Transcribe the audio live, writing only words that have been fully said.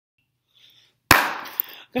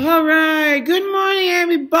All right. Good morning,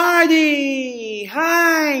 everybody.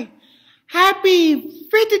 Hi. Happy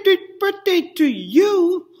 53rd birthday to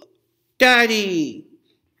you, Daddy.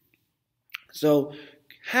 So,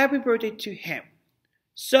 happy birthday to him.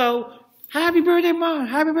 So, happy birthday, Mom.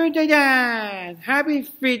 Happy birthday, Dad. Happy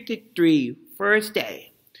 53, first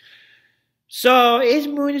day. So, it's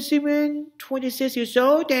Mauricio, 26 years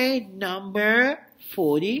old, day number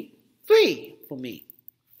 43 for me.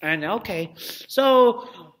 And okay,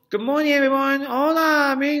 so good morning, everyone.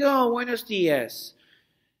 Hola, amigo. Buenos dias.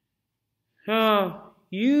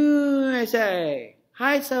 USA.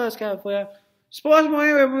 Hi, South California. Sports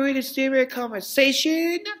Morning with Mauricio Stillman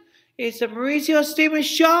conversation. It's the Mauricio Stillman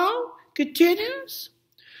show. Continues.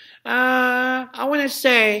 I want to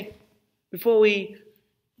say, before we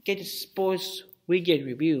get to sports weekend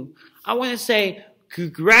review, I want to say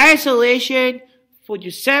congratulations for your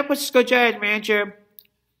San Francisco Giants manager,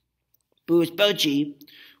 Bochy.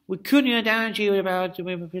 We couldn't down to you about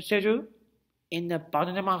the procedure in the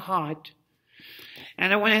bottom of my heart.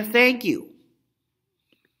 And I want to thank you.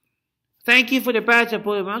 Thank you for the best of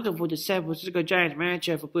welcome for the San Francisco Giants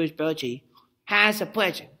manager for Bochy. Has a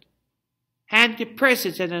pleasure. And the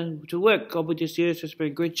president to work over this year has been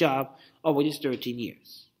a great job over these 13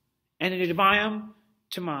 years. And in the bottom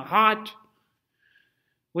to my heart,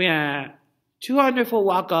 we have 204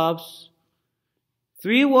 walk-ups,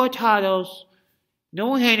 3 world titles,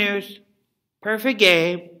 no hitters, perfect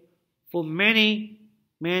game for many,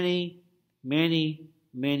 many, many,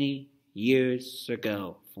 many years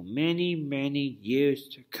ago. For many, many years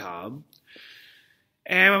to come.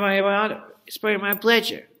 And it's been my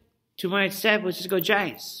pleasure to my San Francisco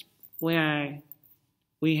Giants, where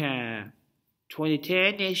we have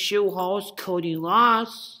 2010 they shoe host Cody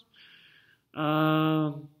Loss,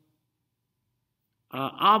 Albert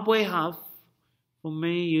Huff. For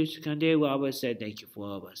many years to come, they will always say thank you for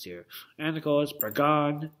all of us here. And of course,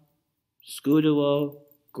 Bragan, Scudero,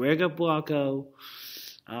 Gregor Blanco,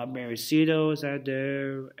 Mauricio is out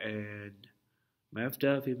there, and left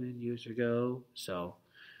up even years ago. So,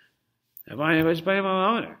 if I ever spend my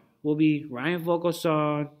honor, will be Ryan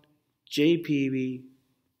Vogelson, JPB,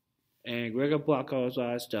 and Gregor Blanco's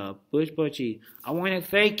last stuff. Bochy, I want to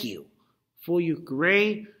thank you for your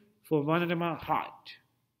great, for running my heart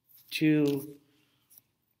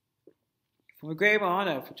for a great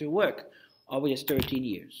honor to work over these 13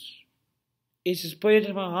 years. It's just put it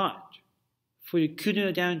in my heart. For the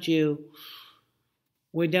couldn't down to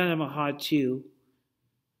way down in my heart too.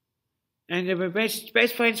 And the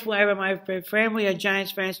best friends forever, my family and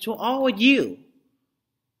Giants fans, to all of you.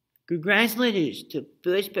 Congratulations to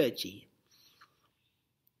Bochy.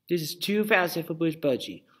 This is 2000 for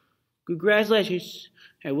Bochy. Congratulations,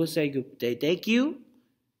 and we'll say good day. Thank you,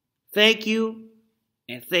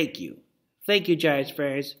 and thank you. Thank you, Giants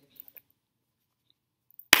fans.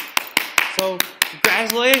 So,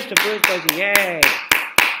 congratulations to Bochy. Yay!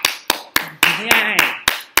 Yay!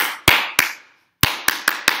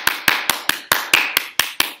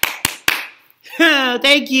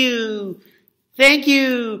 Thank you. Thank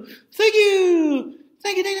you. Thank you.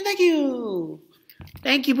 Thank you. Thank you. Thank you.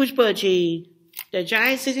 Thank you, Bochy. The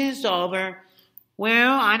Giants season is over.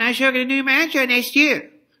 Well, I'm not sure going to do manager next year.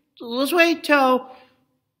 Let's wait till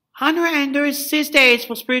 136 days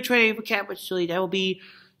for spring training for Campus League. That will be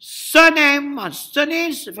Sunday,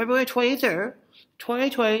 February 23rd,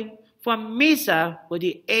 2020, from Mesa with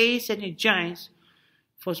the A's and the Giants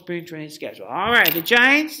for spring training schedule. All right, the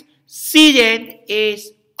Giants season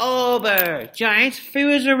is over. Giants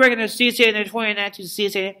finished the regular season in the 2019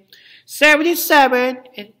 season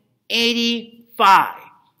 77-85.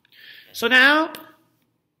 So now,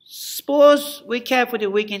 sports recap for the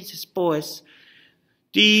weekend's sports.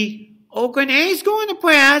 The Oakland A's going to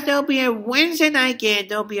playoffs. There'll be a Wednesday night game.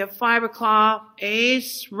 There'll be a 5 o'clock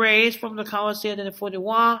A's Rays from the Coliseum to the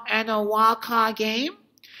 41 and a wild card game.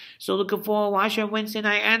 So looking forward to watching Wednesday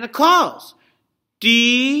night and the calls.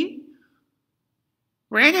 The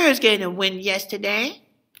Rangers getting a win yesterday.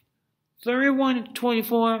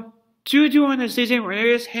 31-24. 2-2 on the season.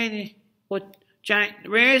 Rangers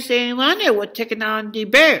in London were taking on the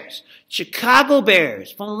Bears. Chicago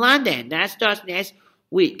Bears from London. That starts next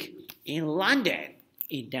week. In London.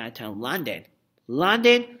 In downtown London.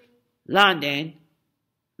 London,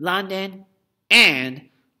 and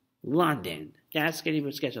London. That's going to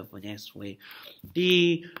be scheduled for next week.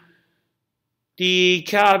 The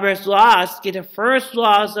Cowboys lost, get the first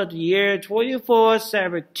loss of the year,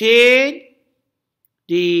 24-17.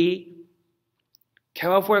 The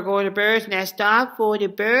California Golden Bears next stop for the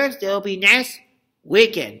Bears. They'll be next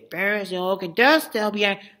weekend. Bears and Oakland Ducks. They'll be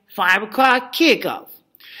at 5 o'clock kickoff.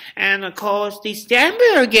 And of course, the Stammer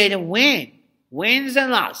are getting a win. Wins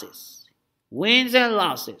and losses. Wins and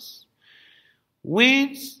losses.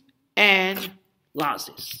 Wins and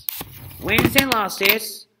losses. Wins and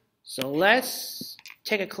losses. So let's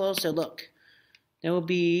take a closer look. That will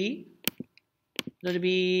be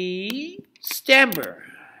Stammer.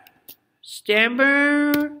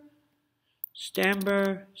 Stammer.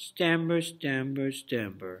 Stammer. Stammer. Stammer.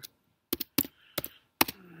 Stammer.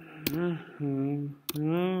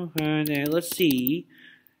 And let's see.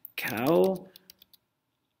 Cow.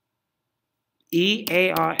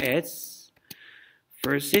 EARS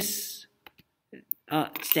versus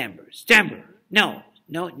Stammer. Stammer. No,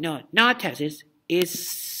 not Texas. It's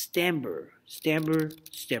Stammer. Stammer.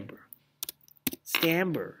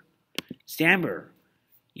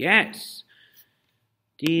 Yes.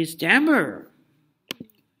 The Stammer.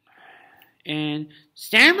 And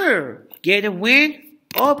Stammer get a win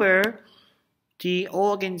over the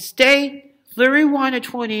Oregon State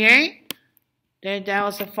 31-28. Then that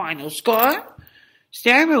was the final score.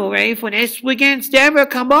 Stammer ready for next weekend. Stammer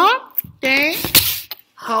come on. They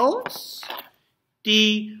host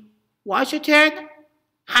the Washington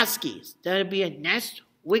Huskies. That'll be a next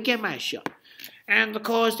weekend matchup. And of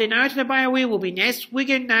course, the National Bye Week will be next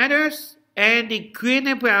weekend Niners and the Green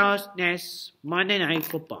and Browns next Monday Night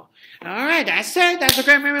Football. Alright, that's it. That's the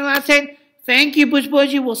great memory last thing. Thank you,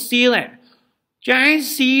 Bochy. We'll see you later. Giants,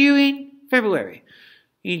 see you in February.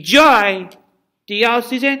 Enjoy the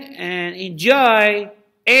offseason and enjoy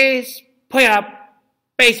A's playoff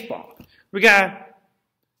baseball. We got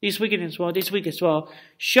this weekend as well.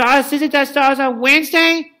 Shaw season that starts on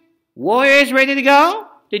Wednesday. Warriors ready to go.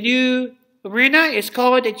 The new arena is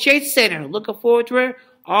called the Chase Center. Looking forward to it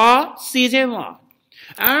all season long.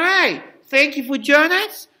 Alright, thank you for joining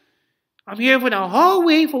us. I'm here for the whole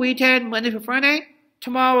week for week 10, Monday through Friday.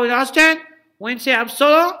 Tomorrow with Austin. Wednesday I'm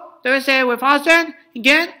solo. Thursday with Austin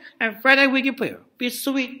again. And Friday we can play. Be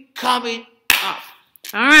sweet coming up.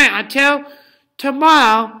 Alright, until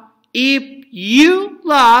tomorrow, if you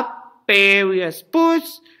love Bay Area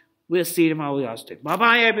sports, we'll see you tomorrow with Austin.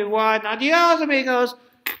 Bye-bye, everyone. Adios, amigos.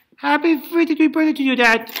 Happy 53rd birthday to you,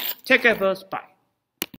 Dad. Take care, folks. Bye.